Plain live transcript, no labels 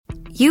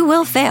You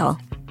will fail.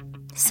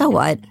 So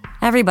what?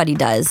 Everybody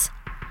does.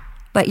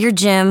 But your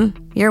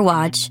gym, your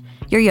watch,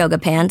 your yoga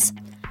pants,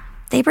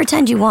 they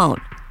pretend you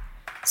won't.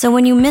 So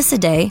when you miss a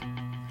day,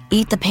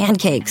 eat the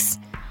pancakes.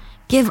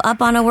 Give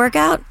up on a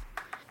workout?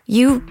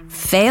 You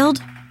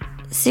failed?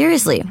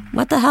 Seriously,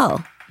 what the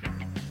hell?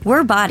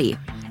 We're Body.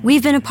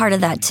 We've been a part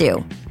of that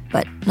too,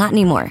 but not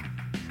anymore.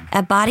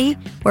 At Body,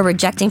 we're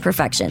rejecting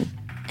perfection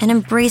and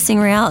embracing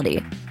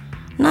reality.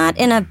 Not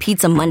in a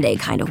Pizza Monday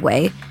kind of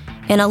way,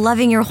 in a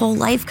loving your whole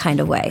life kind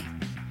of way.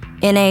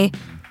 In a,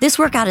 this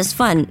workout is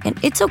fun and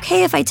it's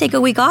okay if I take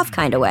a week off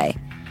kind of way.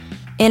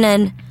 In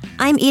an,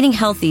 I'm eating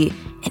healthy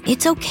and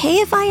it's okay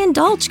if I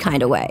indulge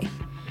kind of way.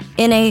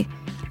 In a,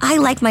 I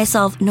like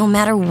myself no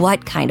matter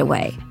what kind of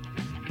way.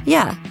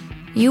 Yeah,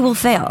 you will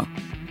fail.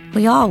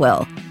 We all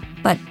will.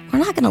 But we're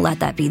not going to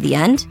let that be the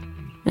end.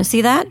 You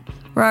see that?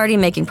 We're already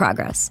making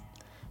progress.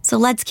 So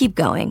let's keep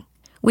going.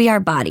 We are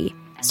Body.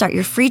 Start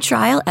your free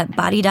trial at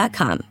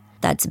body.com.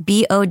 That's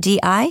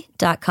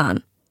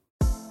BODI.com.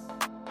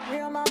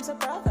 Real moms are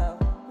bravo.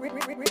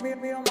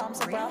 Real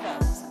moms are bravo.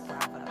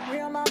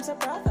 Real moms are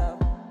bravo.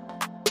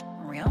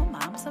 Real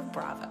moms of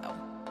Bravo.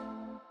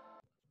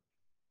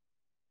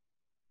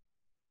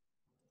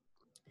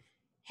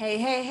 Hey,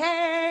 hey,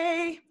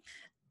 hey.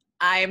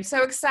 I am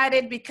so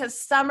excited because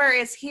summer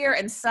is here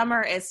and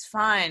summer is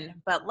fun.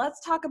 But let's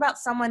talk about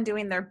someone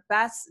doing their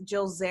best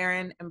Jill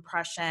Zarin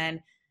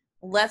impression.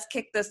 Let's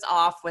kick this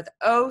off with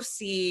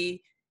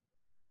OC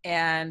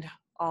and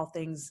all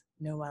things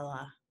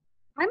Noella.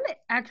 I'm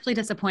actually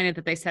disappointed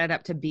that they set it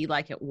up to be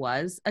like it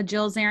was a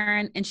Jill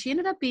Zarin, and she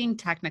ended up being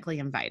technically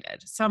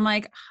invited. So I'm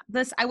like,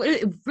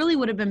 it really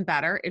would have been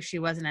better if she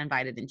wasn't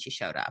invited and she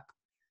showed up.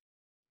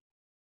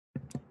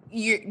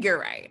 You're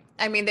right.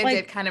 I mean, they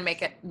did kind of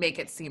make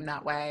it seem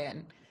that way,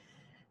 and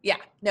yeah,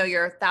 no,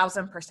 you're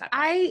 1,000%.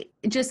 I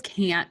just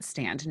can't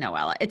stand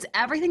Noella. It's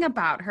everything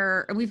about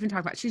her, and we've been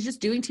talking about. She's just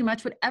doing too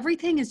much, but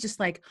everything is just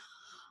like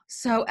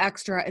so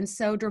extra and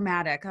so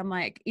dramatic. I'm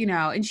like,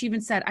 and she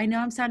even said, I know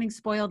I'm sounding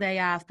spoiled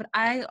AF, but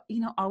I,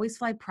 always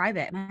fly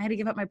private and I had to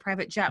give up my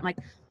private jet. I'm like,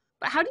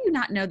 but how do you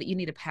not know that you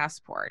need a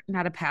passport,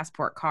 not a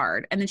passport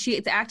card? And then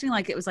it's acting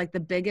like it was like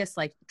the biggest,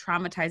 like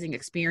traumatizing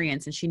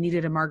experience. And she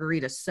needed a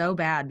margarita so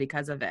bad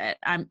because of it.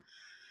 I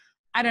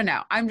don't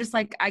know. I'm just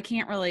like, I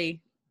really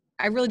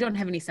don't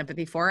have any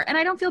sympathy for her. And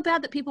I don't feel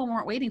bad that people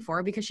weren't waiting for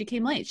her because she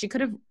came late. She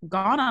could have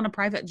gone on a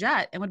private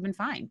jet and would have been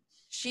fine.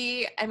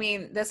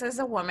 This is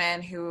a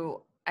woman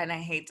who, and I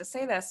hate to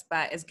say this,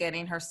 but is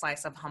getting her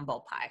slice of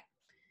humble pie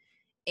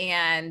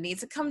and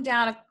needs to come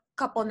down a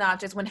couple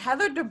notches when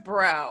Heather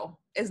Dubrow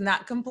is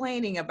not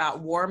complaining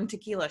about warm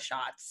tequila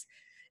shots.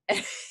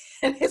 And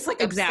it's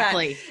like,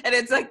 exactly. Upset. And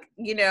it's like,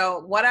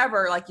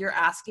 whatever, like you're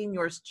asking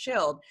yours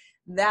chilled.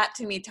 That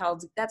to me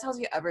tells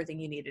you everything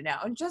you need to know.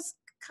 And just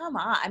come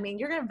on. I mean,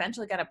 you're going to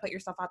eventually got to put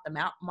yourself out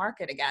the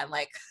market again.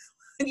 Like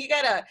you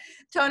got to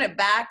tone it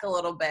back a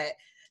little bit.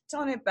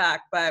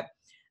 But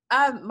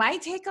my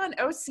take on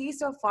OC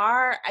so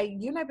far,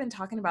 you and I've been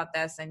talking about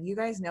this, and you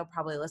guys know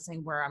probably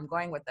listening where I'm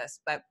going with this,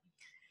 but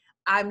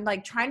I'm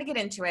like trying to get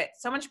into it.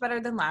 So much better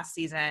than last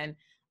season.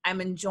 I'm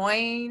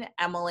enjoying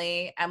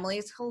Emily.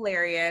 Emily's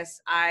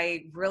hilarious.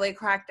 I really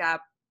cracked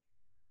up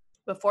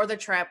before the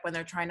trip when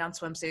they're trying on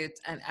swimsuits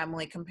and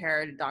Emily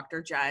compared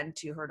Dr. Jen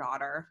to her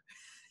daughter.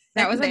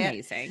 That was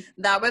amazing.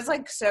 That was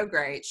like so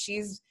great.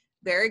 She's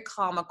very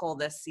comical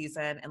this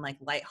season and like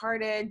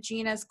lighthearted.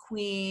 Gina's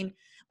queen.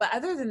 But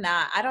other than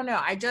that, I don't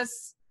know.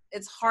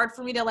 It's hard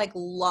for me to like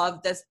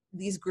love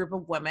these group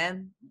of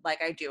women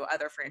like I do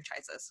other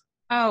franchises.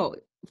 Oh,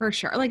 for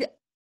sure. Like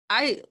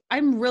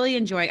I'm really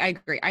enjoying, I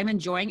agree. I'm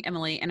enjoying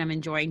Emily and I'm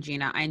enjoying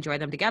Gina. I enjoy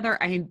them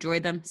together. I enjoy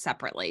them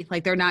separately.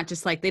 Like they're not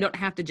just like, they don't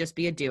have to just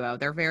be a duo.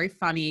 They're very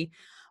funny,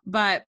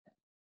 but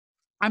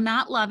I'm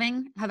not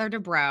loving Heather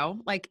Dubrow.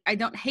 Like, I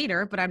don't hate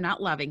her, but I'm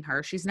not loving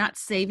her. She's not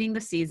saving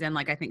the season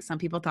like I think some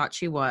people thought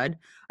she would,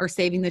 or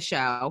saving the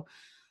show.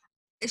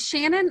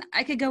 Shannon,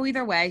 I could go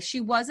either way.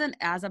 She wasn't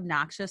as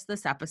obnoxious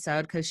this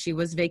episode because she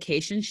was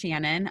Vacation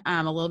Shannon,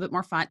 a little bit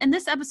more fun. And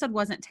this episode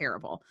wasn't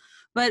terrible.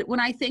 But when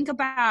I think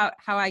about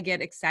how I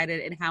get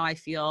excited and how I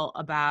feel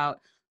about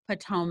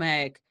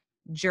Potomac,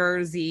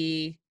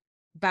 Jersey,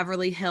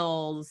 Beverly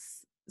Hills,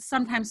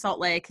 sometimes Salt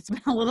Lake. It's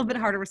been a little bit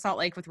harder with Salt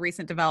Lake with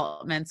recent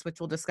developments, which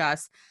we'll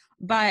discuss.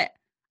 But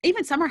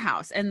even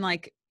SummerHouse and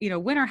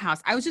Winter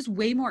House, I was just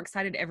way more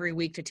excited every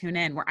week to tune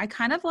in, where I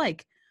kind of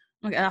like,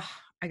 ugh,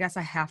 I guess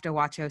I have to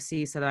watch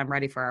OC so that I'm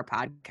ready for our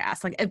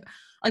podcast.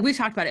 Like we've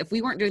talked about it, if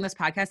we weren't doing this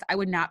podcast, I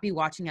would not be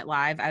watching it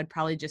live. I would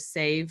probably just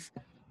save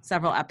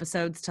several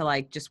episodes to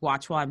like just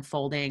watch while I'm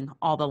folding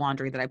all the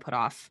laundry that I put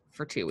off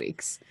for 2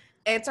 weeks.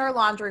 It's our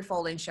laundry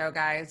folding show,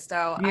 guys.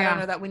 So yeah. I don't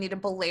know that we need to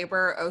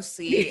belabor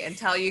OC and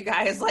tell you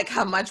guys like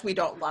how much we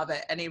don't love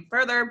it any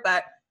further,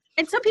 but.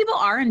 And some people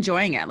are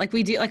enjoying it. Like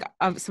we do, like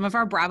some of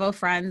our Bravo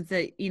friends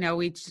that,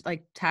 we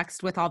like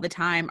text with all the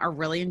time are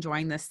really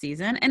enjoying this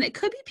season. And it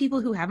could be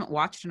people who haven't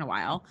watched in a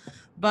while,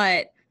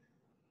 but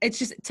it's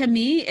just, to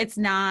me, it's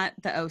not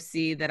the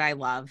OC that I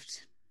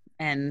loved.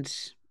 And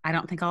I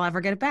don't think I'll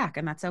ever get it back.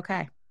 And that's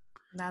okay.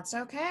 That's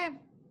okay.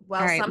 All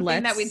Well, right,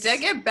 something that we let's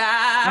did get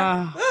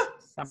back.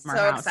 Summer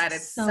So House.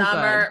 excited. So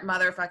Summer good.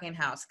 motherfucking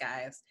house,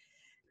 guys.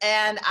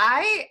 And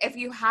if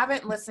you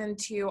haven't listened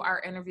to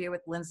our interview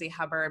with Lindsay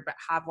Hubbard, but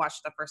have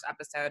watched the first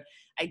episode,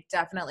 I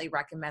definitely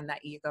recommend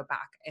that you go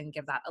back and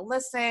give that a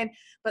listen.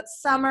 But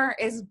Summer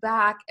is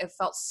back. It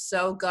felt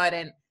so good.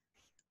 And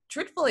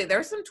truthfully,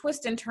 there's some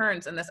twists and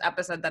turns in this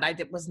episode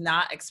that was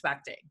not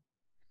expecting.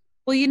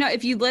 Well,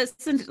 if you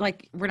listen to,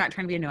 like, we're not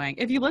trying to be annoying.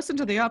 If you listen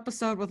to the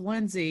episode with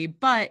Lindsay,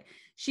 but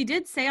she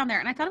did say on there,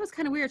 and I thought it was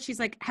kind of weird. She's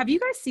like, have you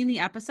guys seen the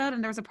episode?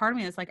 And there was a part of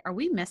me that's like, are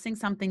we missing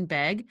something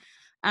big?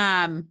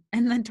 And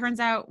then turns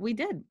out we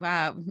did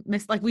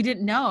we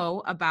didn't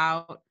know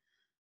about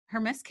her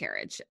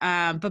miscarriage.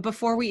 But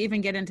before we even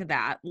get into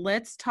that,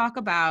 let's talk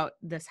about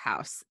this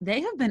house.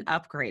 They have been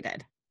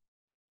upgraded.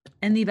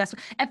 And the best.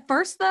 At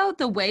first, though,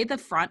 the way the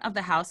front of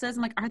the house is,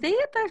 I'm like, are they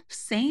at the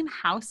same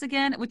house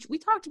again? Which we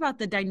talked about,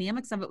 the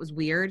dynamics of it was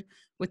weird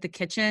with the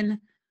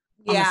kitchen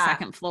on the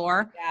second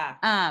floor.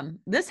 Yeah.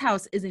 This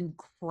house is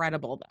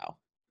incredible, though.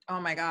 Oh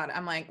my God.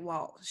 I'm like,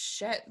 well,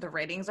 shit, the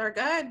ratings are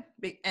good.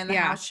 And the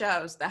house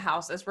shows. The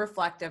house is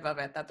reflective of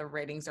it, that the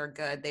ratings are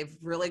good. They've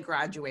really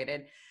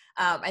graduated.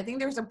 I think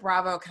there's a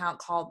Bravo account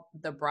called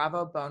the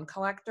Bravo Bone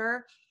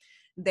Collector.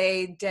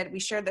 We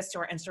shared this to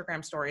our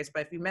Instagram stories,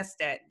 but if you missed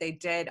it, they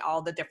did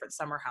all the different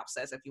summer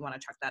houses if you want to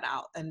check that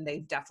out. And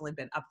they've definitely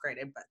been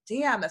upgraded, but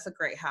damn, that's a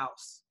great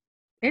house.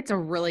 It's a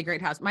really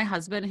great house. My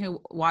husband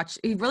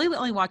he really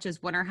only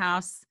watches Winter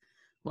House.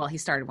 Well, he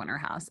started Winter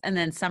House and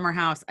then Summer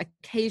House.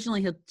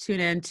 Occasionally he'll tune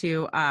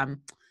into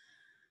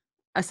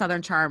a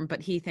Southern Charm,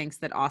 but he thinks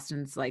that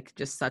Austin's like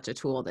just such a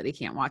tool that he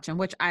can't watch him,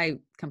 which I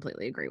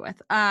completely agree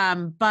with.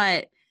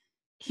 But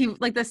he,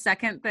 like, the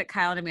second that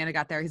Kyle and Amanda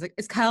got there, he's like,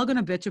 is Kyle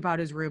going to bitch about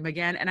his room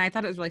again? And I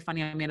thought it was really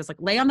funny. Amanda's like,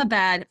 lay on the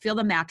bed, feel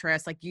the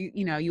mattress. Like,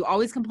 you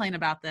always complain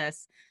about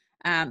this.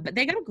 But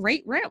they got a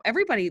great room.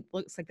 Everybody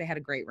looks like they had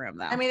a great room,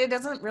 though. I mean, it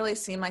doesn't really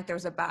seem like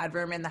there's a bad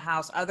room in the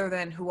house other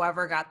than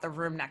whoever got the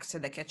room next to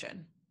the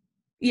kitchen.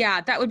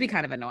 Yeah, that would be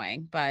kind of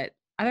annoying. But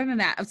other than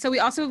that, so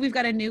we've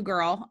got a new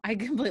girl. I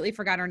completely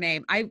forgot her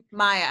name.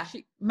 Maya.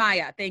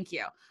 Maya, thank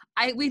you.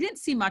 We didn't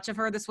see much of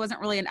her. This wasn't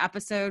really an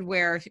episode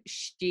where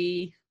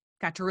she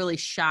got to really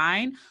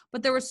shine,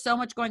 but there was so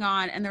much going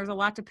on and there was a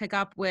lot to pick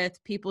up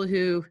with people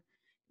who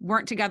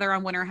weren't together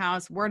on Winter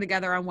House, were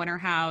together on Winter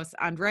House.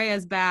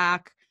 Andrea's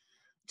back.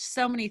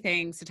 So many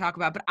things to talk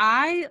about, but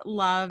I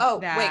love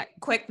that. Oh, wait,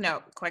 quick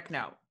note.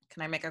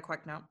 Can I make a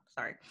quick note?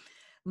 Sorry.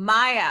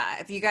 Maya,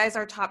 if you guys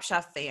are Top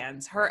Chef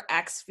fans, her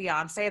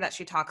ex-fiance that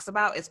she talks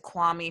about is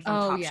Kwame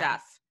from Top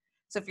Chef.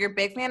 So if you're a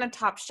big fan of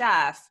Top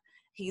Chef,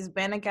 he's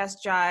been a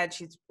guest judge.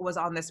 He was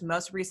on this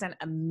most recent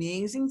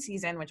amazing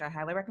season, which I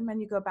highly recommend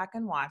you go back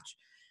and watch.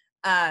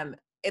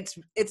 It's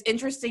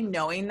interesting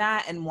knowing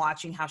that and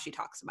watching how she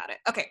talks about it.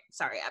 Okay,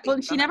 sorry, Abby.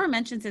 Well, she never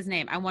mentions his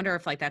name. I wonder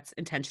if that's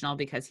intentional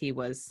because he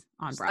was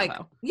on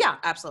Bravo. Yeah,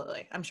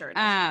 absolutely. I'm sure it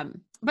is.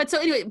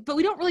 But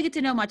we don't really get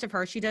to know much of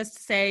her. She does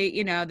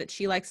say, that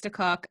she likes to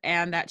cook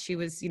and that she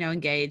was,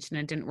 engaged and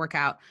it didn't work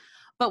out.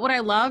 But what I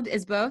loved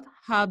is both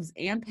Hubs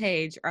and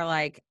Paige are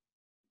like,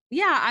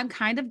 yeah, I'm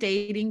kind of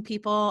dating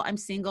people. I'm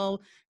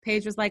single.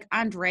 Paige was like,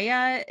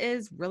 Andrea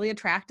is really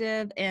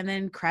attractive. And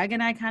then Craig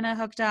and I kind of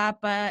hooked up,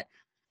 but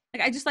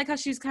I just like how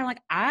she's kind of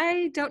like,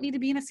 I don't need to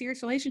be in a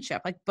serious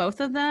relationship. Like both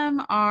of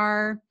them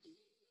are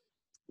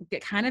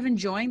kind of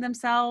enjoying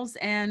themselves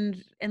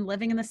and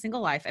living in the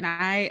single life. And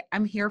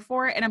I'm here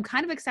for it. And I'm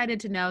kind of excited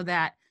to know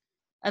that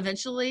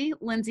eventually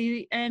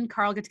Lindsay and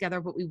Carl get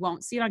together, but we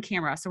won't see it on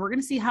camera. So we're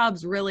going to see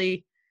Hubs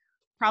really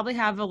probably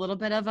have a little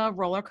bit of a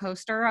roller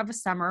coaster of a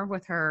summer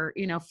with her,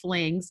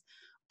 flings.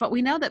 But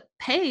we know that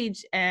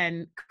Paige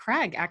and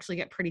Craig actually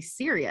get pretty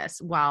serious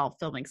while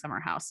filming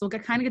SummerHouse. So we'll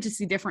kind of get to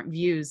see different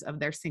views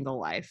of their single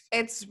life.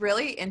 It's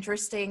really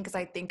interesting because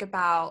I think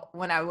about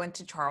when I went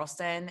to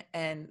Charleston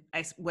and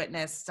I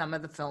witnessed some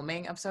of the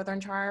filming of Southern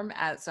Charm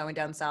at Sewing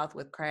Down South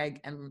with Craig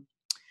and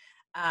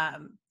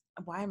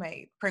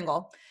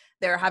Pringle.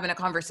 They were having a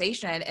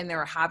conversation and they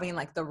were having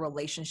like the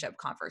relationship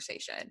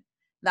conversation.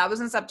 That was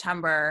in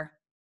September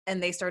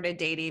and they started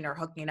dating or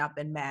hooking up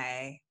in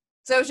May.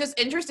 So it was just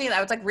interesting. I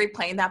was like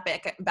replaying that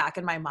back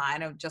in my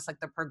mind of just like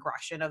the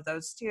progression of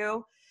those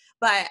two.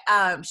 But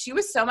she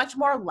was so much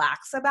more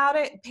lax about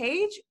it.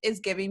 Paige is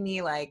giving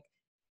me like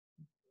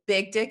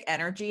big dick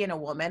energy in a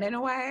woman in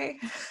a way.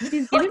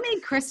 She's giving me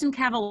Kristen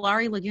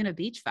Cavallari Laguna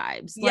Beach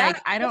vibes. Yeah,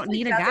 like, I don't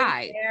need a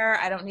guy.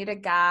 I don't need a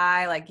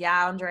guy. Like,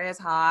 yeah, Andrea's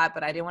hot,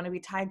 but I didn't want to be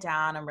tied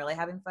down. I'm really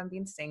having fun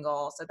being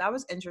single. So that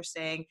was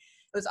interesting.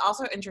 It was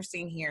also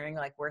interesting hearing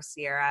like where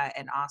Sierra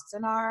and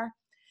Austin are.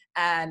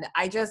 And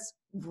I just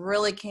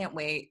really can't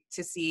wait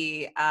to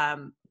see.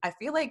 I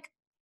feel like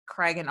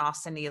Craig and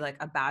Austin need like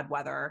a bad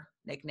weather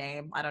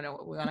nickname. I don't know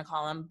what we want to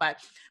call them, but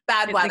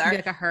bad weather.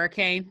 Like a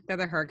hurricane. They're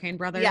the Hurricane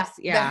Brothers.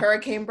 Yeah. The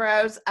Hurricane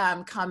Bros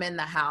come in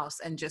the house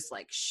and just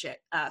like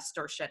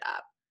stir shit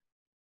up.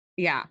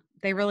 Yeah,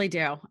 they really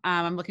do.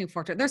 I'm looking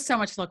forward to it. There's so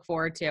much to look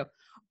forward to.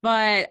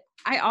 But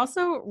I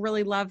also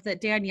really love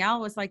that Danielle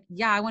was like,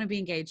 yeah, I want to be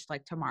engaged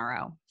like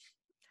tomorrow.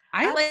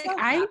 I'm so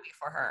happy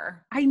for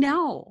her. I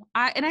know.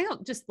 And I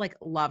don't just like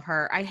love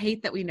her. I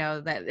hate that we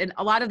know that. And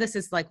a lot of this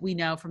is like, we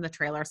know from the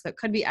trailer, so it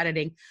could be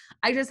editing.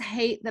 I just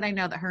hate that I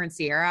know that her and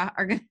Sierra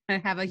are going to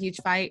have a huge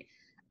fight.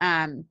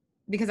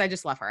 Because I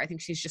just love her. I think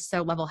she's just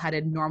so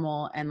level-headed,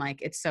 normal. And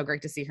like, it's so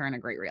great to see her in a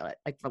great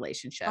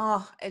relationship.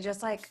 Oh, it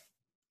just like,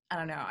 I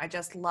don't know. I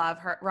just love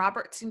her.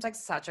 Robert seems like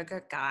such a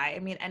good guy. I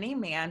mean, any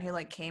man who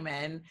like came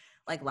in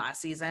like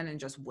last season and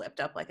just whipped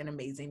up like an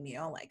amazing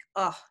meal, like,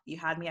 oh, you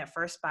had me at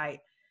first bite.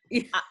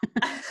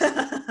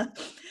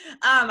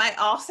 I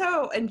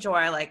also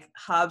enjoy like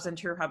Hubs and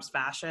True Hubs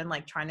fashion,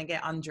 like trying to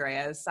get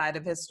Andrea's side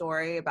of his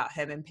story about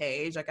him and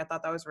Paige. Like I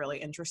thought that was really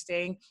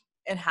interesting,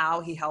 and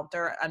how he helped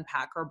her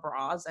unpack her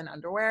bras and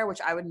underwear,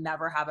 which I would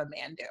never have a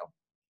man do.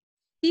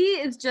 He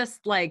is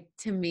just like,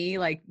 to me,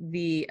 like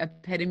the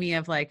epitome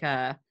of like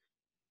a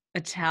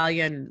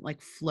Italian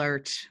like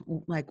flirt,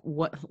 like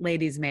what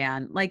ladies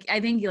man. Like I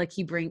think like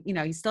he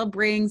still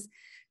brings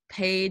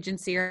Paige and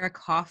Sierra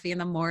coffee in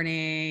the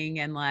morning,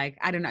 and like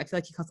I don't know, I feel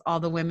like he calls all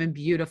the women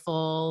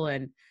beautiful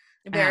and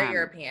very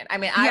European. I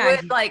mean, I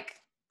would like,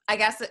 I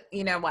guess,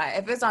 you know what,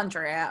 if it's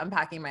Andrea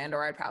unpacking my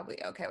underwear, I'd probably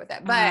be okay with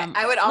it. But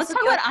I would also let's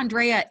talk about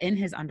Andrea in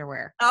his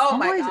underwear. Oh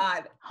my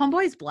God,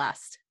 homeboy's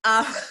blessed.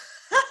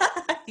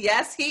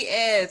 Yes, he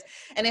is.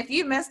 And if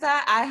you missed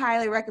that, I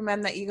highly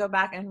recommend that you go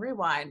back and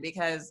rewind,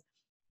 because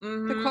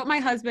to quote my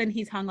husband,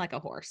 he's hung like a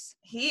horse.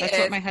 That's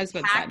what my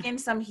husband said. Packing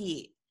some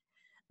heat.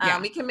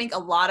 We can make a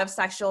lot of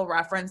sexual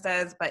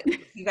references, but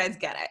you guys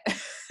get it.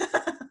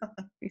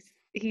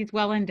 He's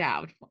well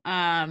endowed.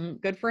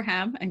 Good for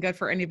him, and good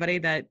for anybody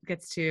that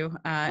gets to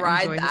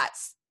ride that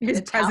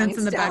his presence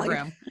in the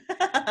bedroom.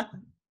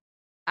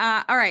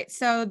 All right,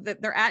 so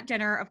they're at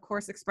dinner. Of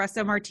course,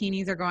 espresso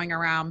martinis are going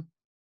around.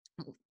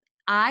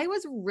 I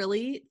was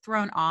really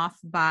thrown off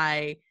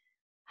by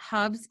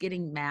Hubs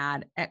getting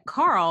mad at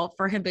Carl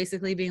for him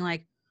basically being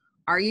like,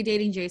 are you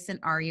dating Jason?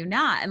 Are you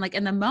not? And like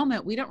in the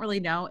moment, we don't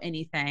really know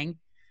anything.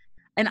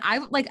 And I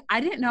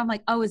didn't know. I'm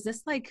like, oh, is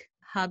this like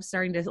Hubs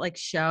starting to like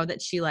show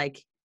that she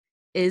like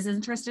is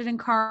interested in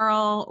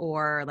Carl,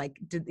 or like,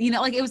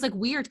 like it was like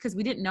weird because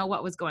we didn't know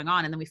what was going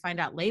on. And then we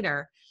find out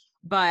later,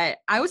 but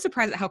I was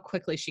surprised at how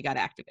quickly she got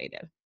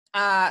activated.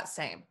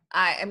 Same.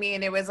 I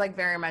mean, it was like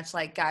very much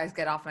like, guys,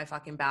 get off my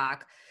fucking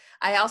back.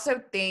 I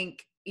also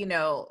think,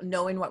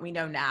 knowing what we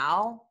know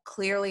now,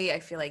 clearly I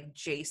feel like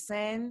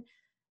Jason,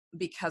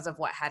 because of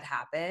what had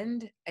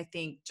happened, I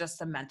think just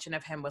the mention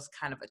of him was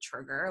kind of a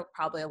trigger,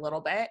 probably a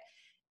little bit.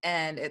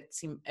 And it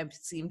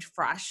seemed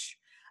fresh.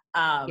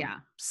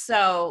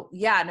 So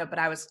yeah, no, but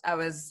I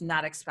was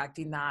not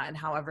expecting that, and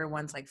how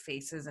everyone's like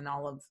faces and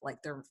all of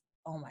like their,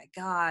 oh my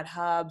God,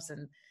 Hubs.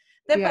 And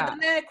then, but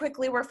then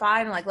quickly we're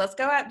fine. Like, let's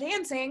go out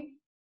dancing.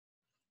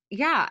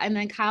 Yeah. And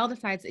then Kyle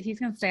decides that he's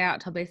going to stay out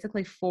till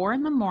basically 4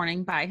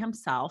 a.m. by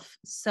himself.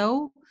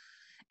 So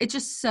it's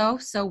just so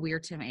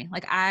weird to me.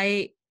 Like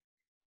I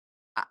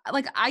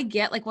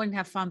get like wanting to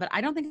have fun, but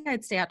I don't think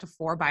I'd stay out to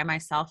 4 by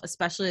myself,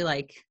 especially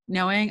like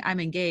knowing I'm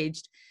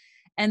engaged.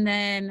 And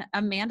then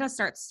Amanda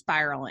starts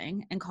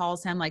spiraling and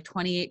calls him like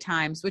 28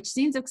 times, which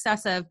seems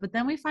excessive. But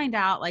then we find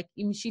out like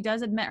she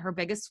does admit her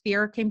biggest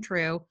fear came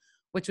true,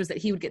 which was that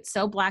he would get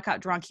so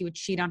blackout drunk, he would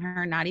cheat on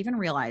her and not even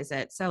realize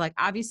it. So like,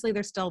 obviously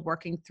they're still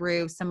working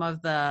through some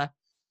of the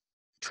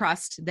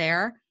trust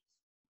there.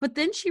 But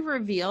then she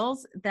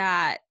reveals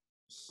that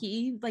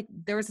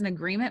there was an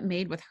agreement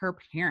made with her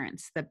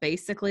parents that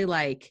basically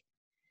like,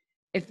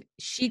 if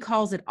she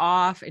calls it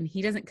off and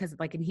he doesn't,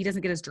 and he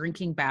doesn't get his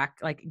drinking back,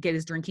 like get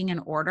his drinking in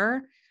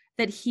order,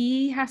 that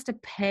he has to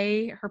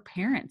pay her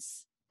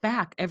parents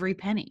back every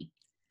penny.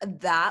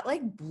 That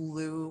like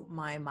blew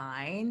my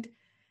mind.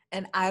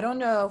 And I don't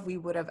know if we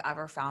would have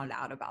ever found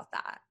out about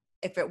that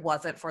if it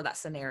wasn't for that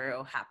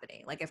scenario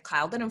happening. Like if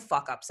Kyle didn't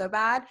fuck up so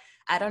bad,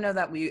 I don't know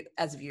that we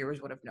as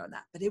viewers would have known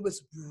that. But it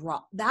was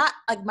wrong. That,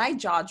 like, my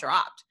jaw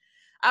dropped.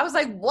 I was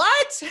like,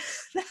 what?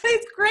 That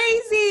is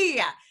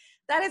crazy.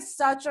 That is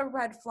such a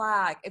red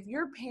flag. If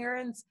your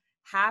parents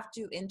have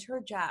to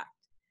interject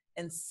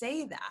and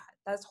say that,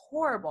 that's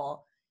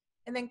horrible.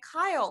 And then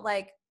Kyle,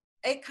 like,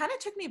 it kind of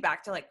took me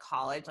back to like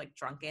college, like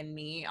drunken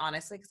me,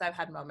 honestly, because I've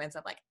had moments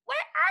of like, where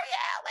are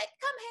you? Like,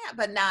 come here.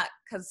 But not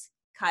because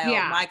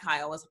my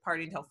Kyle was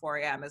partying till 4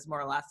 a.m. is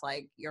more or less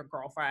like your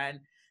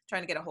girlfriend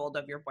trying to get a hold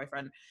of your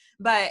boyfriend.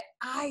 But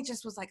I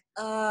just was like,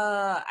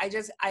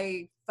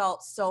 I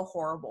felt so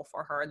horrible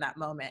for her in that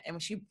moment. And when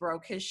she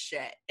broke his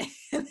shit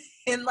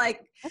and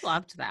like, I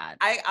loved that.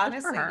 I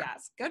honestly,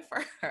 yes, good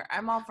for her.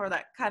 I'm all for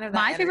that kind of.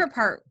 My favorite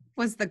part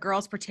was the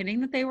girls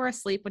pretending that they were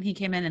asleep when he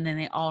came in, and then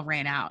they all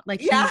ran out.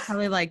 Like, he was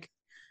probably like,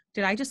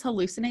 did I just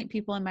hallucinate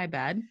people in my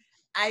bed?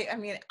 I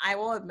mean, I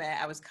will admit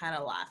I was kind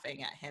of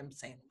laughing at him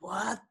saying,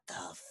 what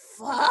the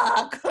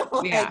fuck?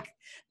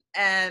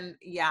 And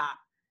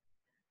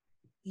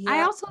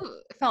I also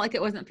felt like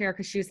it wasn't fair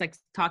because she was like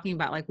talking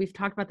about like, we've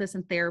talked about this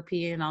in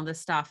therapy and all this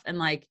stuff. And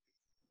like,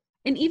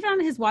 and even on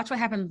his Watch What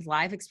Happens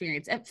Live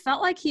experience, it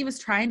felt like he was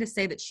trying to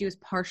say that she was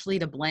partially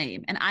to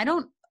blame. And I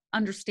don't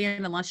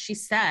understand, unless she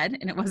said,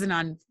 and it wasn't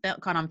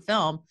caught on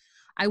film,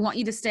 I want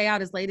you to stay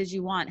out as late as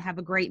you want. Have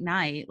a great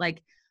night.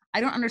 Like, I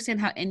don't understand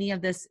how any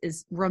of this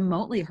is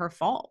remotely her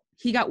fault.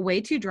 He got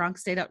way too drunk,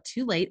 stayed out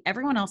too late.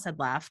 Everyone else had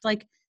left.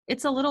 Like,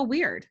 it's a little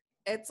weird.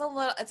 It's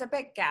a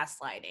bit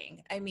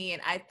gaslighting. I mean,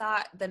 I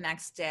thought the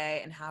next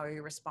day and how he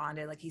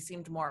responded, like he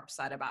seemed more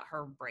upset about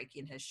her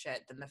breaking his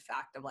shit than the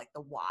fact of like the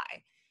why.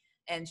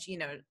 And she,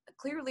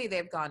 clearly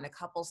they've gone to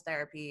couples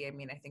therapy. I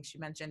mean, I think she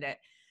mentioned it.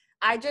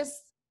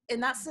 In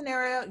that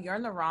scenario, you're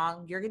in the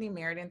wrong. You're getting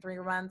married in 3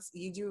 months.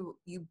 You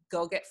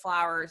go get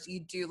flowers.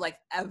 You do like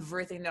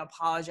everything to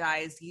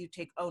apologize. You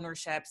take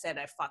ownership, said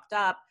I fucked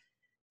up,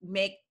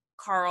 make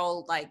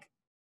Carl like,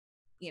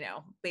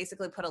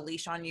 basically put a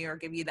leash on you or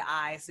give you the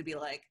eyes to be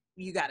like,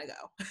 you got to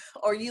go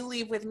or you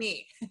leave with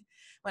me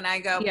when I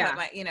go put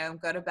my,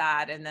 go to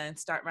bed and then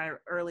start my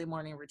early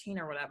morning routine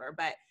or whatever.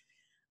 But,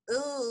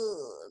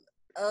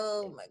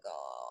 oh my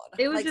God.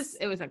 It was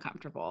it was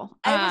uncomfortable.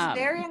 It was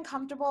very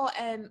uncomfortable.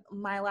 And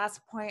my last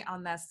point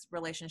on this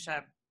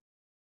relationship,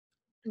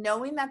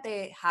 knowing that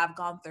they have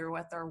gone through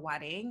with their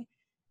wedding.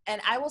 And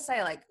I will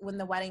say, like, when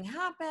the wedding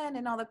happened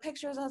and all the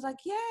pictures, I was like,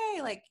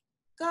 yay, like,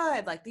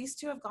 good. Like, these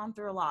two have gone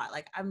through a lot.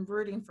 Like, I'm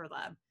rooting for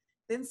them.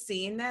 Then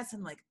seeing this,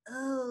 I'm like,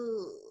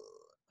 oh.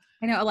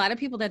 I know a lot of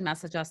people did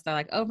message us. They're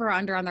like, over or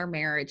under on their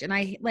marriage. And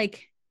I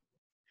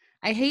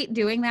hate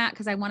doing that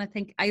because I want to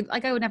think, I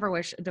would never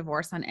wish a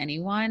divorce on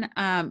anyone.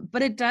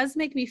 But it does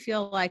make me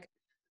feel like,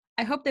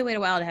 I hope they wait a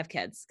while to have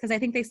kids because I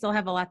think they still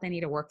have a lot they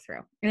need to work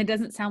through. And it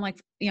doesn't sound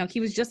like, he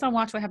was just on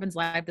Watch What Happens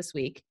Live this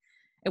week.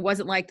 It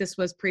wasn't like this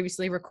was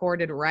previously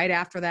recorded right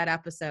after that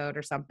episode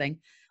or something.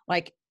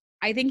 Like,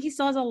 I think he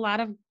still has a lot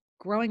of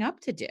growing up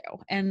to do.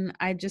 And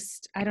I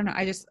don't know.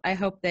 I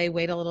hope they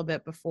wait a little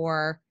bit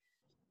before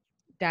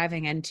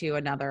diving into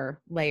another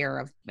layer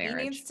of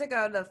marriage. He needs to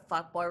go to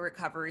fuckboy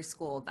recovery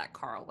school that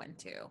Carl went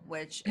to,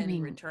 which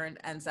in return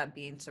ends up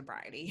being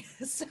sobriety.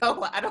 So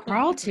I don't know.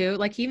 Carl too,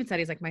 like he even said,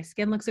 he's like, my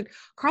skin looks like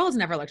Carl has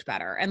never looked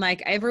better. And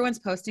like everyone's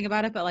posting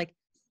about it, but like,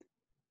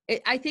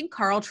 I think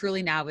Carl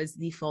truly now is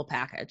the full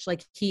package.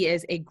 Like he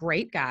is a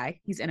great guy.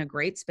 He's in a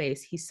great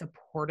space. He's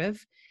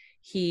supportive.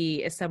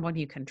 He is someone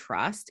you can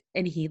trust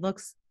and he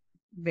looks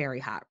very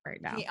hot right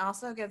now. He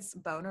also gets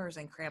boners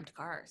in cramped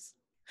cars.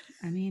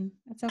 I mean,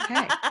 that's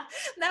okay.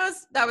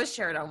 that was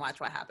shared on Watch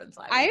What Happens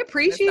Live. I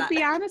appreciate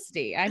the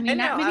honesty. I mean,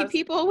 not many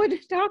people would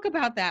talk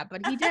about that,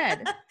 but he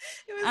did.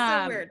 It was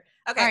so weird.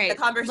 Okay, right, the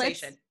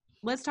conversation.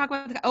 Let's talk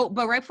about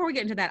but right before we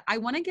get into that, I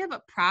want to give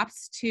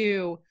props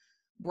to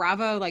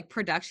Bravo, like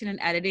production and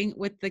editing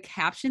with the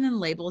caption and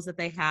labels that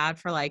they had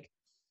for like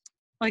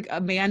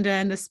Amanda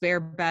in the spare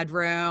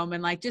bedroom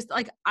and like just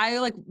like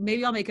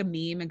maybe I'll make a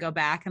meme and go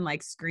back and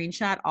like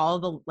screenshot all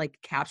the like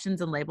captions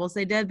and labels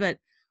they did, but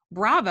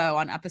Bravo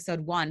on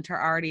episode 1 to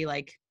already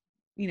like,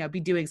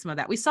 be doing some of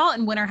that. We saw it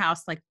in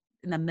SummerHouse, like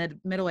in the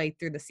middle way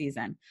through the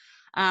season.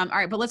 All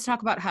right, but let's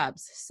talk about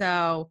Hubs.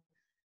 So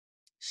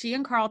she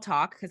and Carl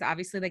talk because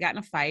obviously they got in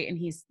a fight and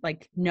he's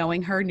like knew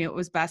it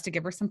was best to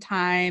give her some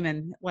time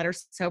and let her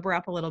sober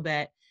up a little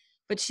bit.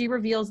 But she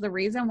reveals the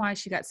reason why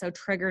she got so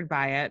triggered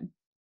by it,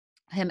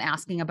 him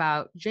asking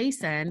about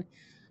Jason,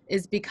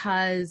 is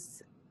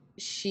because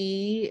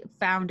she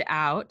found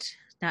out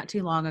not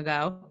too long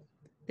ago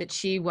that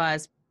she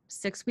was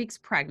 6 weeks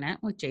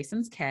pregnant with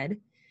Jason's kid.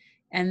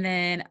 And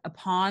then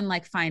upon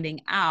like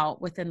finding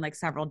out within like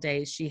several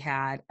days, she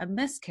had a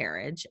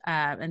miscarriage.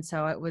 And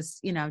so it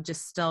was,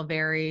 just still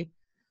very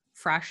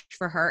fresh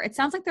for her. It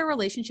sounds like their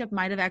relationship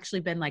might've actually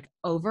been like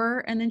over.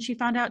 And then she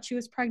found out she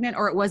was pregnant,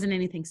 or it wasn't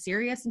anything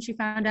serious and she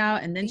found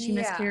out and then she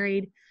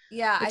miscarried.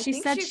 Yeah. But she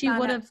said she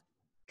would have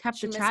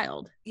kept the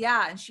child.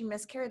 Yeah. And she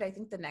miscarried, I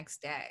think the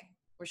next day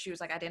where she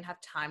was like, I didn't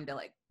have time to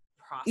like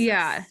process.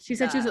 Yeah. She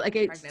said she was like,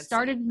 pregnancy. It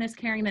started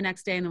miscarrying the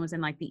next day and then was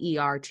in like the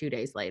ER 2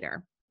 days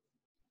later.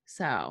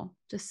 So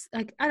just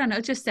like, I don't know.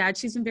 It's just sad.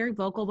 She's been very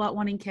vocal about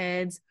wanting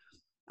kids.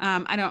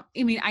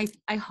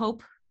 I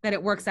hope that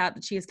it works out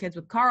that she has kids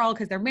with Carl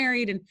because they're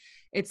married and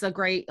it's a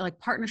great like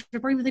partnership,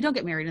 or even if they don't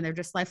get married and they're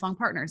just lifelong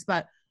partners.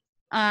 But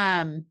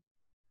it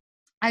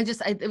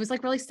was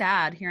like really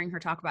sad hearing her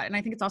talk about it. And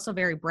I think it's also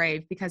very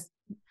brave because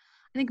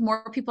I think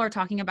more people are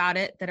talking about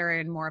it that are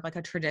in more of like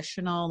a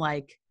traditional,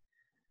 like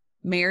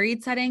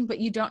married setting, but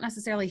you don't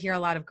necessarily hear a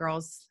lot of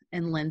girls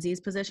in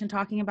Lindsay's position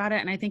talking about it.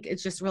 And I think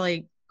it's just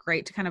really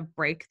great to kind of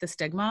break the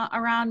stigma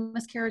around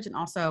miscarriage. And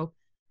also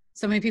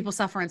so many people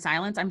suffer in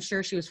silence. I'm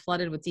sure she was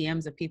flooded with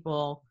DMs of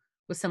people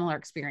with similar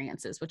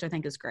experiences, which I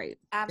think is great.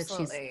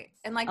 Absolutely.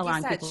 And like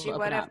you said, she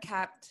would have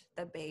kept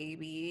the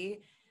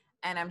baby.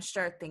 And I'm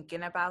sure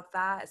thinking about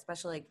that,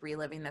 especially like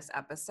reliving this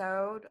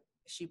episode,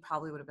 she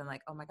probably would have been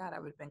like, oh my God, I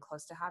would have been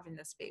close to having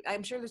this baby.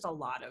 I'm sure there's a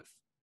lot of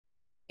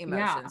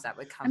emotions that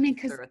would come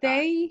because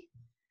they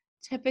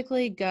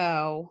typically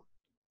go,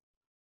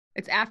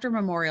 it's after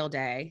Memorial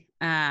Day,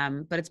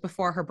 but it's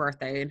before her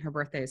birthday, and her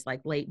birthday is like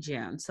late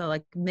June. So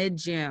like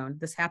mid-June,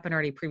 this happened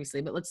already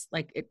previously, but let's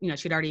like,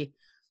 she'd already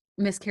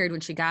miscarried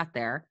when she got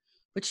there,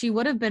 but she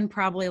would have been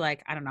probably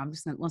like, I don't know,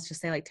 let's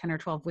just say like 10 or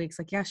 12 weeks.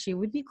 Like, yeah, she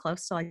would be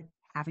close to like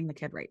having the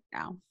kid right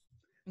now.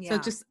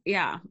 Yeah. So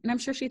and I'm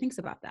sure she thinks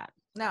about that.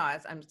 No,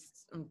 I'm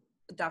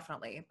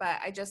definitely. But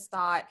I just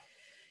thought,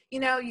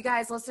 you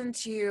guys listen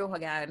to,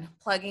 again,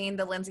 plugging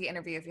the Lindsay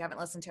interview if you haven't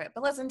listened to it,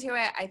 but listen to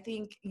it. I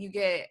think you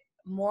get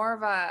more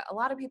of a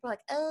lot of people are like,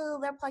 oh,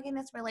 they're plugging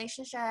this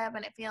relationship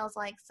and it feels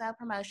like so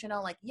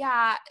promotional. Like,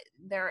 yeah,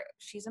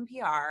 she's in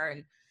PR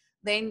and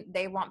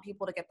they want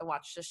people to get to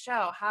watch the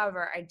show.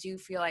 However, I do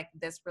feel like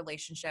this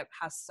relationship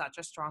has such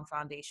a strong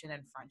foundation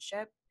in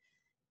friendship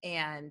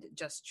and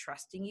just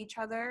trusting each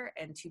other,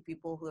 and two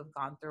people who have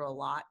gone through a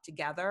lot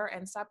together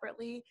and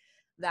separately,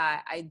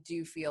 that I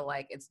do feel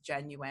like it's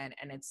genuine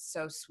and it's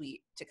so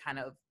sweet to kind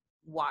of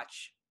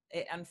watch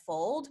it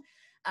unfold.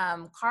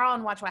 Carl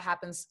and Watch What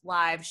Happens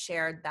Live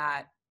shared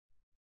that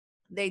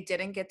they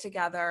didn't get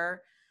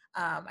together.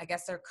 I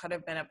guess there could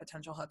have been a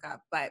potential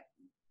hookup, but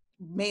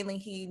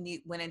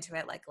mainly went into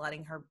it like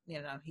letting her,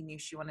 he knew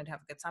she wanted to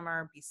have a good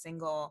summer, be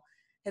single.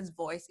 His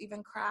voice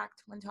even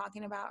cracked when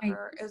talking about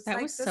her. It was that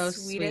like was the so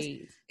sweetest.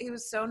 sweet. He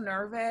was so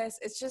nervous.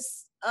 It's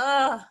just,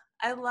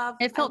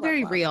 It felt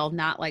very love. real,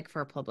 not like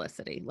for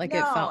publicity. Like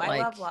No, it felt I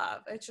like,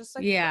 love. It's just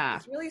like, yeah,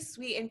 it's really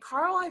sweet. And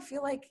Carl, I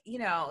feel like, you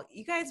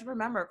guys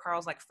remember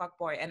Carl's like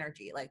fuckboy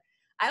energy. Like,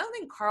 I don't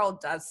think Carl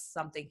does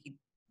something he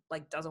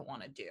like doesn't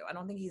want to do. I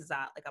don't think he's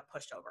that like a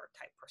pushover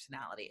type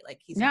personality. Like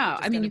he's no, not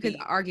just I mean, gonna you could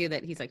be. argue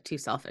that he's like too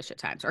selfish at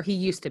times, or he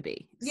used to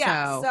be.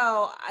 Yeah. So,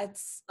 So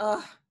it's,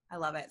 I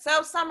love it.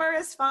 So summer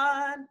is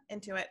fun.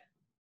 Into it.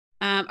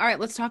 all right,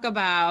 let's talk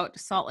about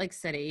Salt Lake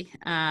City.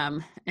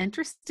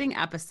 Interesting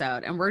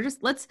episode. And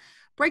let's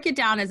break it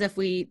down as if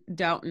we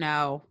don't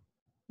know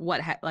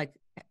what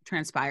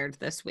transpired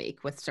this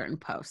week with certain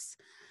posts.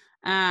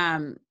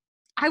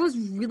 I was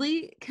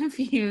really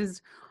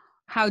confused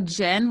how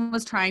Jen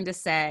was trying to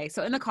say,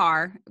 so in the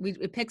car,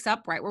 it picks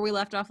up right where we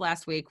left off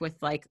last week with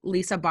like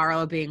Lisa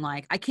Barlow being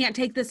like, I can't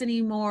take this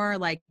anymore,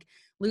 like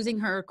losing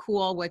her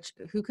cool, which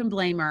who can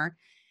blame her?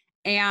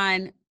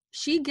 And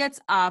she gets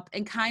up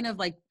and kind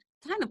of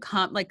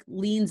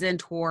leans in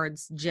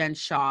towards Jen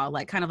Shaw,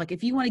 like kind of like,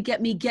 if you want to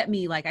get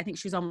me. Like, I think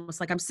she's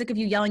almost like, I'm sick of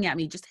you yelling at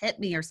me, just hit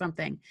me or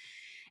something.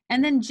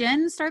 And then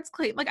Jen starts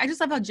like, I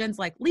just love how Jen's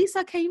like,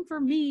 Lisa came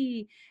for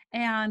me.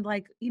 And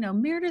like,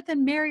 Meredith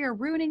and Mary are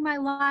ruining my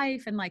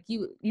life. And like,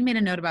 you made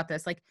a note about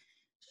this. Like,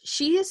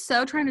 she is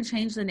so trying to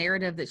change the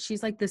narrative that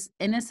she's like this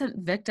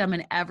innocent victim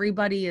and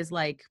everybody is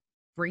like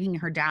bringing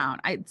her down.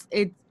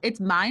 It's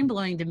mind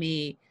blowing to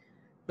me,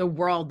 the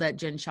world that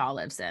Jen Shaw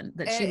lives in,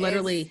 that she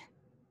literally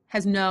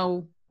has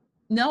no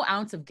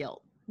ounce of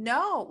guilt.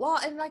 No, well,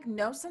 and like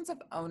no sense of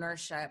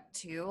ownership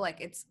too.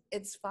 Like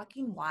it's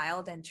fucking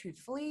wild. And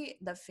truthfully,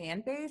 the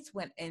fan base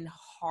went in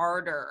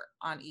harder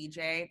on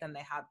EJ than they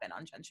have been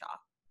on Jen Shaw.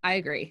 I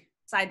agree.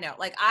 Side note,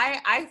 like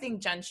I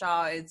think Jen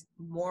Shaw is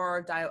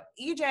more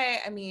EJ,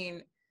 I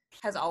mean,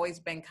 has always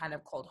been kind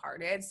of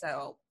cold-hearted,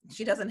 so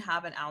she doesn't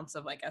have an ounce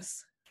of, I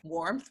guess,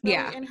 warmth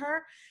really in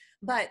her.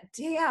 But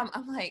damn,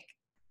 I'm like,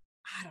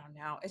 I don't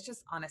know. It's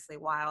just honestly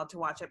wild to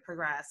watch it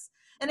progress.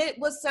 And it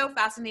was so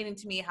fascinating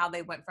to me how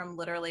they went from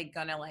literally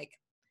gonna like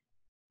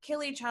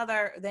kill each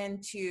other then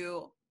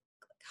to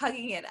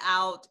hugging it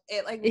out.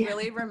 It like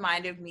really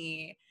reminded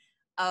me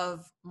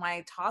of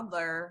my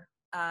toddler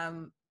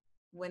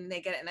when they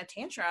get in a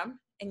tantrum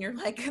and you're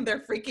like,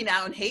 they're freaking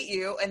out and hate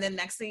you. And then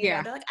next thing you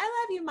know, they're like, I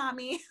love you,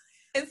 mommy.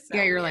 It's so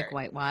you're weird. like,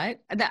 wait,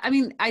 what? I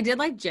mean, I did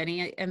like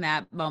Jenny in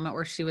that moment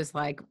where she was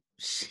like,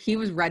 he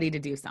was ready to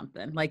do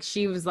something. Like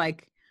she was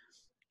like,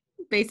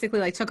 basically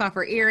like took off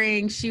her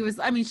earrings. She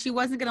wasn't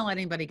going to let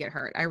anybody get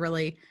hurt. I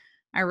really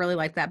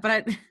like that.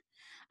 But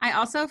I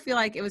also feel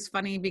like it was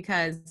funny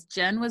because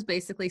Jen was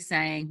basically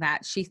saying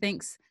that she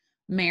thinks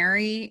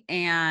Mary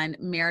and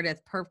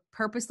Meredith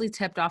purposely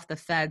tipped off the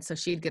feds so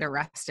she'd get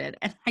arrested.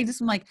 And I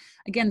just am like,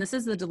 again, this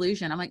is the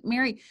delusion. I'm like,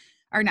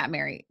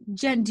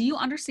 Jen, do you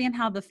understand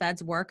how the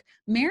feds work?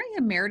 Mary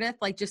and Meredith,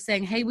 like just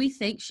saying, hey, we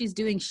think she's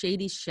doing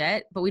shady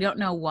shit, but we don't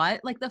know what.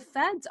 Like the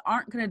feds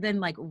aren't going to then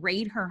like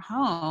raid her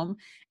home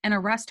and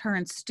arrest her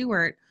and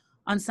Stuart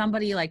on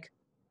somebody like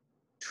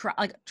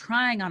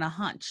trying on a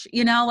hunch,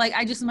 like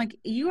I just am like,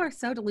 you are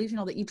so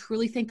delusional that you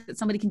truly think that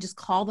somebody can just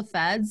call the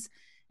feds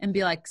and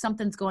be like,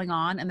 something's going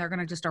on and they're going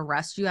to just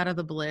arrest you out of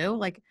the blue.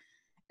 Like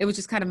it was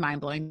just kind of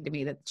mind blowing to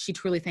me that she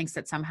truly thinks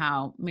that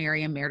somehow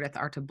Mary and Meredith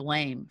are to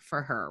blame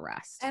for her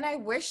arrest. And I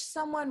wish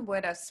someone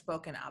would have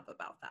spoken up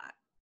about that.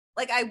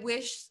 Like, I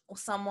wish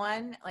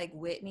someone like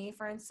Whitney,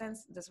 for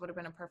instance, this would have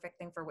been a perfect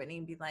thing for Whitney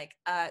and be like,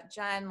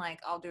 Jen, like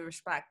all due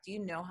respect, do you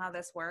know how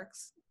this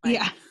works? Like,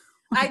 yeah.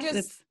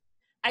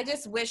 I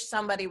just wish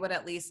somebody would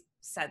at least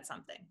said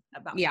something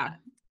about that.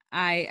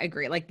 I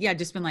agree. Like, yeah,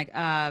 just been like,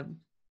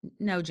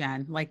 no,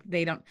 Jen, like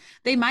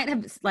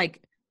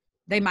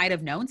they might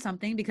have known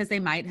something because they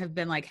might have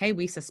been like, hey,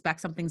 we suspect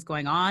something's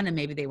going on and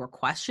maybe they were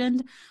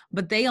questioned,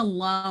 but they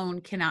alone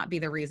cannot be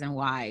the reason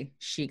why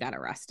she got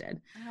arrested.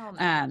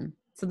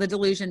 So the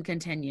delusion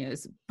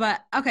continues.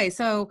 But okay,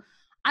 so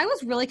I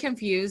was really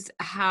confused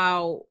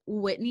how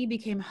Whitney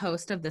became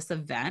host of this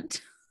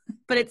event,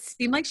 but it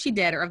seemed like she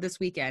did, or of this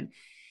weekend.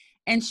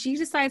 And she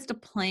decides to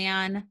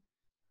plan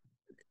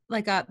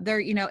like they're,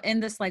 you know, in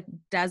this like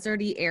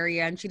deserty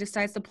area, and she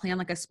decides to plan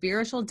like a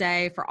spiritual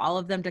day for all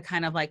of them to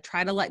kind of like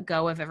try to let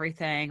go of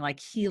everything, like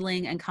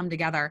healing and come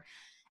together.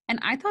 And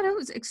I thought it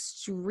was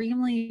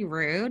extremely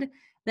rude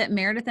that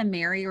Meredith and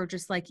Mary were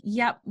just like,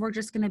 yep, we're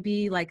just going to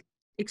be like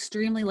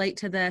extremely late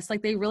to this.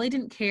 Like they really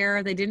didn't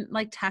care. They didn't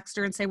like text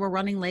her and say, we're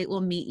running late,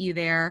 we'll meet you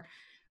there.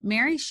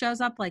 Mary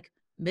shows up like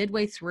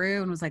midway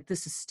through and was like,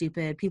 this is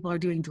stupid, people are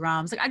doing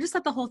drums. Like I just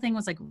thought the whole thing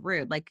was like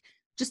rude. Like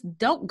just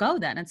don't go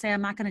then and say,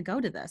 I'm not going to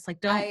go to this.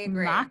 Like I don't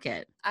agree. mock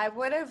it. I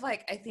would have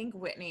like, I think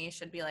Whitney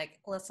should be like,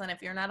 listen,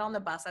 if you're not on the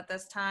bus at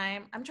this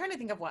time, I'm trying to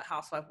think of what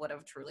housewife would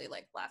have truly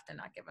like left and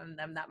not given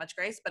them that much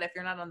grace. But if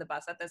you're not on the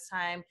bus at this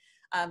time,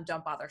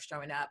 don't bother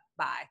showing up.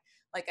 Bye.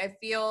 Like, I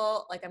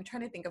feel like I'm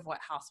trying to think of what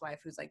housewife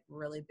who's like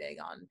really big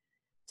on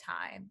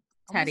time.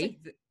 Teddy.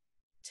 Like,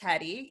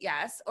 Teddy.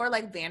 Yes. Or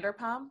like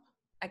Vanderpump.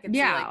 I could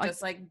see like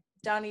just like,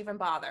 don't even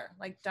bother.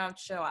 Like, don't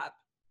show up.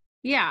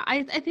 Yeah,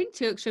 I think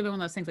too, it should be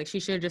one of those things. Like she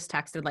should have just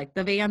texted like,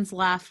 the van's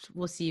left,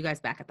 we'll see you guys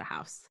back at the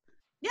house.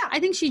 Yeah. I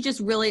think she just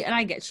really, and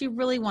I get, she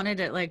really wanted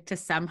it like to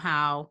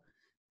somehow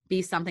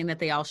be something that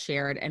they all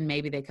shared and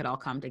maybe they could all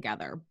come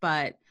together.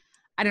 But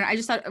I don't know.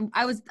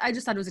 I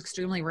just thought it was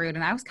extremely rude.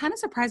 And I was kind of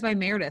surprised by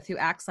Meredith, who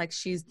acts like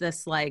she's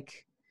this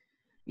like,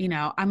 you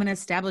know, I'm going to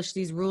establish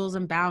these rules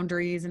and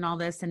boundaries and all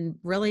this, and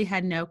really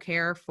had no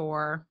care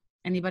for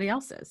anybody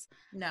else's.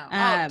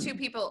 No. Two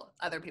people,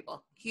 other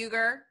people,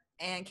 Huger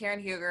and Karen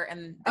Huger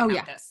and the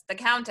Countess. Yeah. The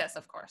Countess,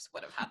 of course,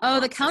 would have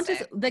had.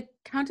 The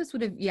Countess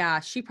would have, yeah,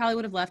 she probably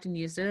would have left and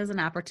used it as an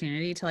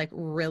opportunity to like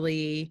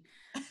really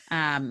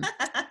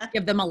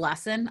give them a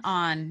lesson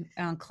on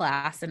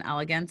class and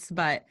elegance.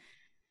 But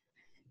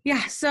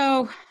yeah,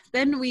 so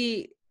then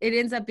it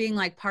ends up being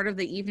like part of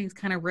the evening's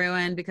kind of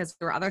ruined because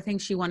there were other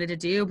things she wanted to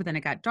do, but then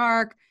it got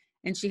dark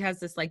and she has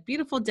this like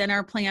beautiful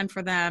dinner planned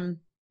for them.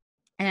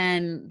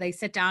 And they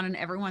sit down and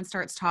everyone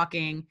starts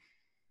talking.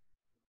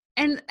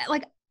 And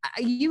like,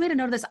 you made a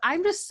note of this.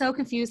 I'm just so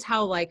confused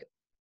how like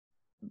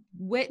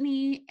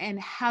Whitney and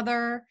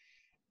Heather,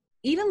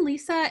 even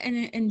Lisa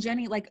and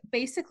Jenny, like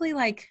basically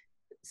like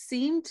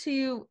seem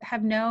to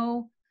have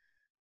no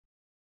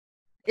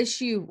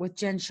issue with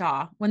Jen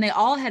Shaw when they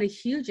all had a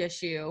huge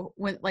issue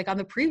when like on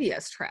the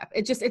previous trip.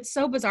 It's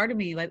so bizarre to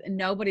me. Like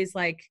nobody's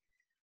like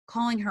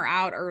calling her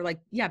out or like,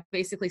 yeah,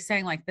 basically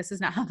saying like, this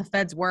is not how the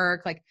feds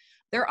work. Like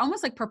they're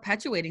almost like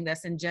perpetuating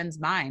this in Jen's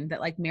mind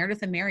that like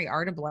Meredith and Mary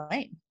are to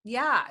blame.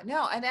 Yeah,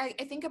 no. And I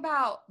think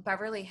about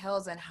Beverly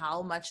Hills and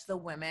how much the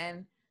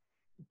women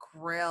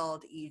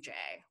grilled EJ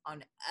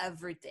on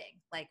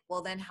everything. Like,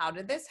 well, then how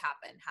did this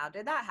happen? How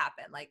did that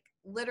happen? Like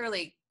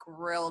literally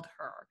grilled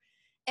her.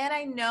 And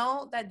I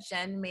know that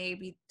Jen may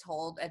be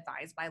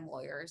advised by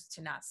lawyers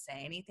to not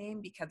say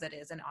anything because it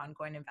is an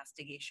ongoing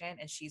investigation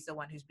and she's the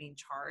one who's being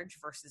charged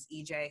versus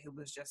EJ, who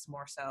was just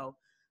more so,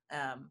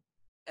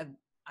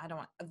 I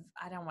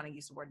don't want to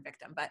use the word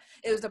victim, but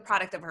it was a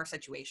product of her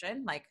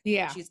situation. Like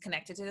she's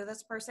connected to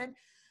this person.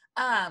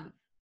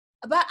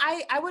 But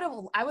I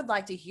would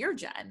like to hear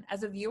Jen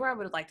as a viewer. I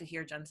would like to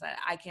hear Jen say,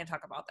 I can't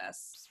talk about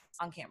this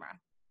on camera.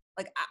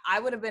 Like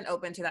I would have been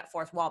open to that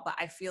fourth wall, but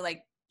I feel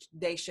like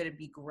they shouldn't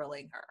be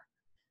grilling her.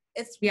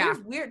 It's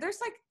weird.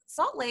 There's like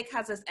Salt Lake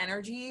has this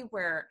energy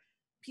where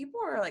people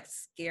are like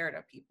scared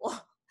of people.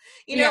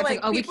 You know,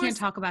 like we can't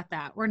talk about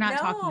that. We're not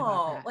talking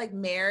about that. Like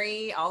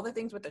Mary, all the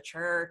things with the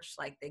church,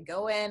 like they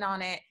go in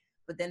on it,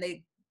 but then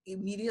they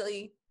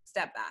immediately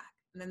step back.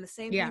 And then the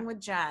same thing with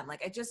Jen.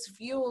 Like it just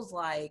feels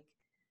like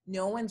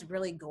no one's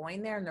really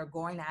going there and they're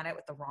going at it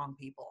with the wrong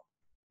people.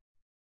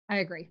 I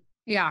agree.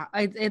 Yeah.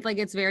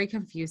 It's very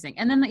confusing.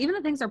 And then even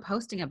the things they're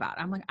posting about,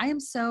 I'm like, I'm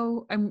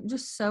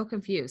just so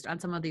confused on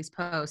some of these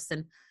posts.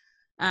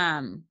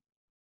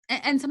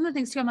 And some of the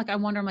things too, I'm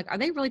like, are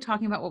they really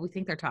talking about what we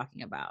think they're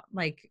talking about?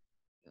 Like,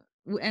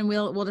 and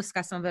we'll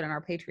discuss some of it on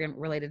our Patreon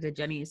related to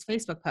Jenny's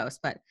Facebook post,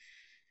 but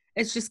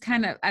it's just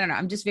kind of, I don't know.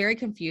 I'm just very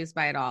confused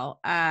by it all.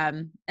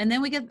 And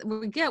then we get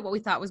what we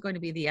thought was going to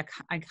be the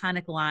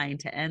iconic line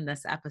to end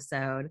this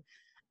episode.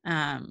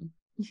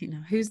 You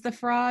know, who's the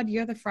fraud?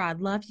 You're the fraud.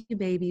 Love you,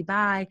 baby.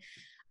 Bye.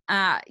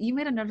 You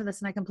made a note of this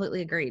and I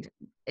completely agreed.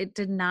 It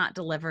did not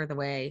deliver the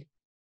way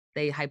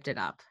they hyped it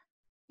up.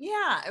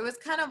 Yeah. It was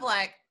kind of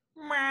like,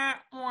 wah,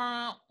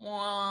 wah,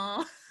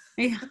 wah.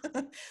 Yeah.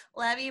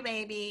 Love you,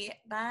 baby.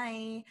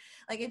 Bye.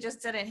 Like it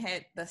just didn't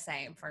hit the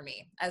same for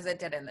me as it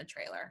did in the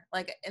trailer.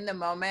 Like in the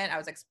moment I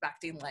was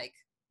expecting like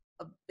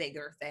a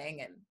bigger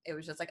thing and it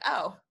was just like,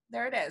 oh,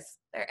 there it is.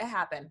 There it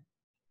happened.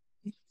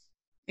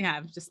 Yeah,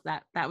 it was just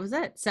that was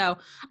it. So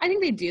I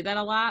think they do that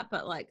a lot,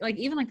 but like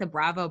even like the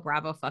bravo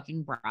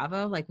fucking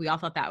bravo, like we all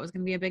thought that was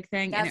going to be a big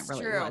thing. That's and it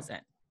really true.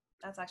 Wasn't.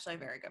 That's actually a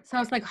very good point. So I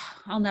was like,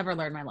 I'll never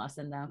learn my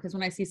lesson though. Cause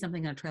when I see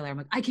something in a trailer, I'm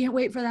like, I can't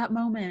wait for that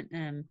moment.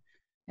 And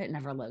it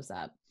never lives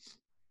up.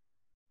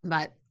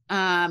 But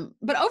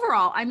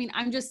overall, I mean,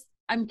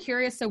 I'm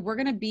curious. So we're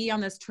going to be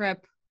on this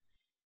trip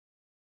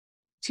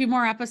 2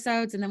 more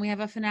episodes and then we have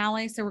a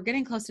finale. So we're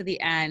getting close to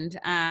the end.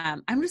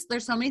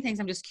 There's so many things.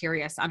 I'm just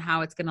curious on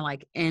how it's going to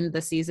like end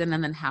the season,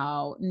 and then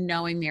how,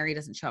 knowing Mary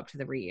doesn't show up to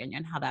the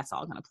reunion, how that's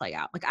all going to play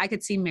out. Like, I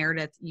could see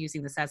Meredith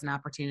using this as an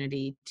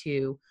opportunity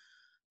to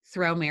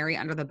throw Mary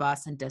under the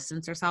bus and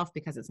distance herself,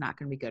 because it's not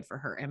going to be good for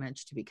her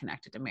image to be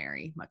connected to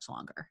Mary much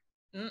longer.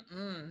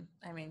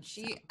 I mean,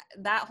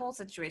 that whole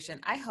situation,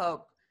 I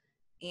hope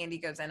Andy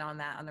goes in on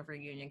that on the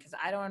reunion, because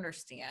I don't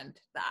understand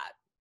that.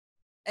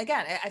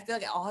 Again, I feel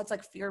like it's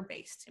like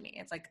fear-based to me.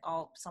 It's like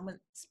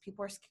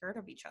people are scared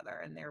of each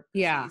other, and they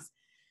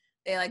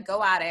like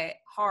go at it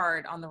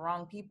hard on the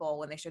wrong people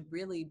when they should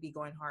really be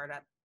going hard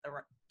at the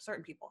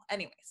certain people.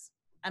 Anyways,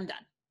 I'm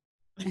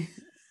done.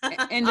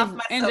 End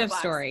of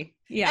story.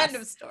 Yes. End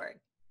of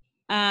story.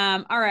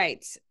 All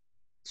right.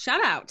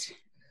 Shout out.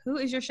 Who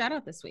is your shout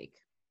out this week?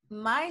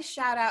 My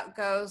shout out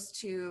goes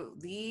to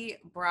the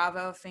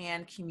Bravo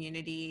fan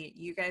community.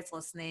 You guys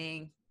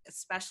listening,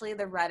 especially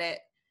the Reddit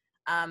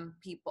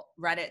people,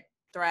 Reddit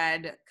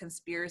thread,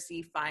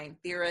 conspiracy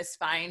theorists,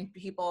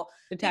 people,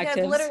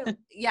 detectives.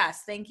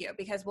 Yes, thank you.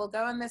 Because we'll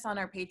go in this on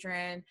our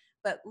Patreon,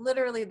 but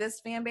literally this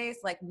fan base,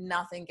 like,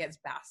 nothing gets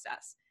past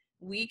us.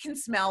 We can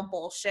smell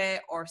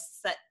bullshit or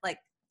set like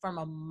from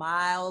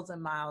miles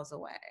and miles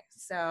away.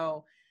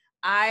 So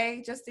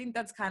I just think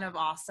that's kind of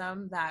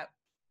awesome that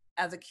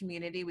as a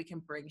community, we can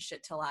bring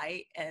shit to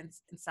light and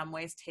in some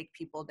ways take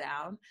people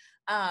down.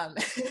 And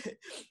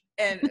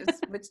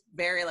it's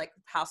very like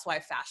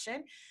housewife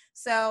fashion.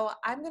 So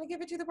I'm going to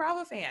give it to the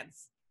Bravo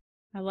fans.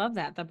 I love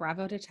that. The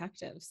Bravo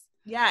detectives.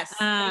 Yes.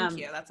 Thank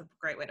you. That's a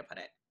great way to put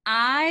it.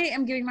 I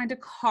am giving mine to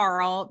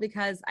Carl,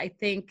 because I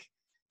think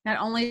not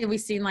only have we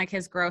seen like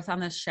his growth on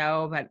this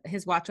show, but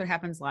his Watch What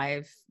Happens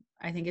Live.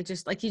 I think it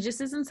just like, he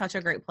just is in such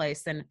a great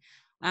place. And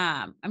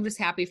I'm just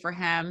happy for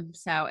him.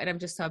 And I'm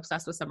just so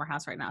obsessed with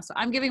SummerHouse right now. So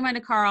I'm giving mine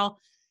to Carl.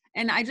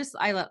 And I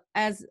love,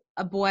 as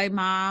a boy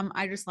mom,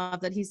 I just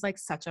love that he's like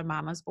such a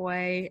mama's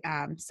boy.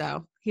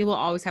 So he will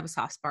always have a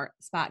soft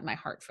spot in my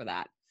heart for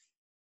that.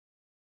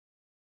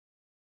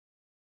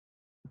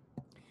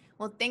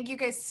 Well, thank you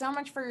guys so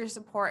much for your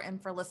support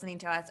and for listening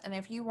to us. And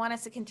if you want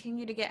us to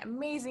continue to get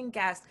amazing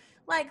guests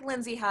like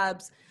Lindsay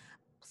Hubbs,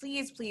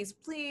 please, please,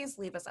 please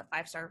leave us a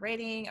 5-star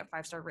rating, a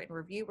 5-star written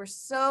review. We're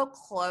so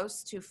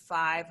close to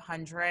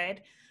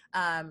 500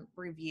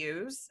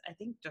 reviews. I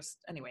think it's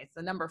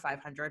the number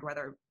 500,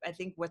 I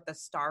think with the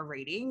star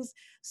ratings.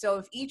 So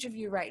if each of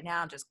you right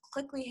now just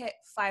quickly hit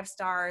 5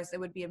 stars, it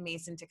would be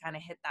amazing to kind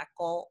of hit that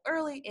goal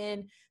early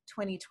in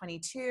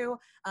 2022.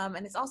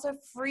 And it's also a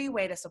free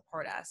way to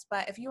support us.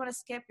 But if you want to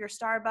skip your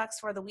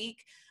Starbucks for the week,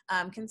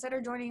 consider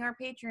joining our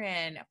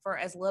Patreon. For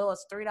as little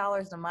as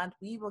 $3 a month,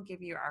 we will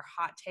give you our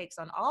hot takes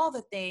on all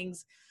the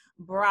things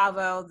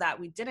Bravo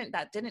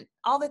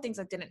all the things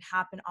that didn't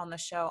happen on the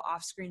show,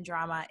 off-screen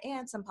drama,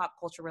 and some pop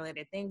culture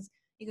related things.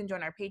 You can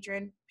join our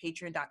Patreon,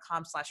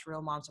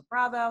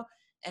 patreon.com/realmomsofbravo.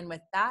 And with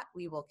that,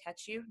 we will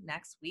catch you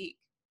next week.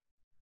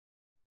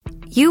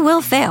 You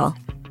will fail.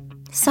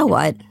 So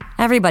what?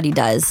 Everybody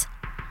does.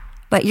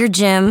 But your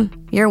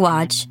gym, your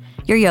watch,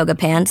 your yoga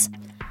pants,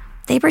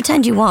 they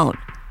pretend you won't.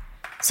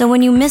 So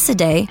when you miss a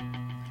day,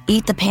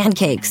 eat the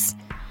pancakes.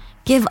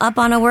 Give up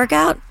on a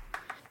workout?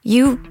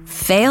 You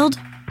failed?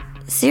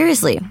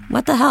 Seriously,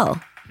 what the hell?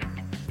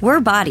 We're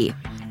Body.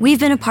 We've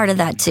been a part of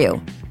that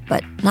too,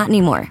 but not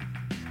anymore.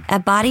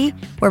 At Body,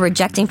 we're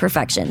rejecting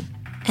perfection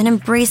and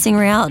embracing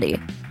reality.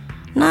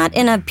 Not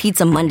in a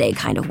Pizza Monday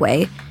kind of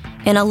way,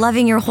 in a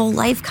loving your whole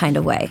life kind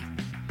of way.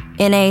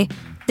 In a,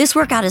 this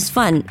workout is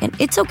fun and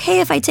it's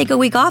okay if I take a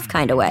week off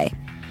kind of way.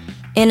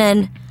 In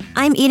an,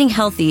 I'm eating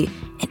healthy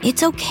and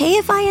it's okay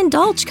if I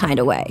indulge kind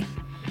of way.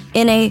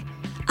 In a,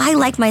 I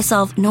like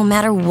myself no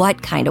matter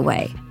what kind of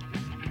way.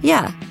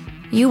 Yeah,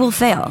 you will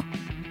fail.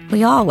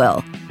 We all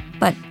will.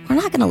 But we're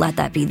not going to let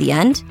that be the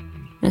end.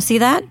 You see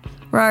that?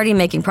 We're already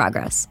making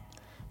progress.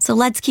 So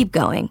let's keep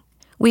going.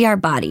 We are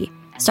Body.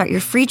 Start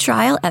your free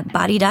trial at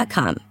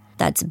body.com.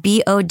 That's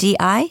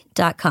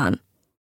BODI.com.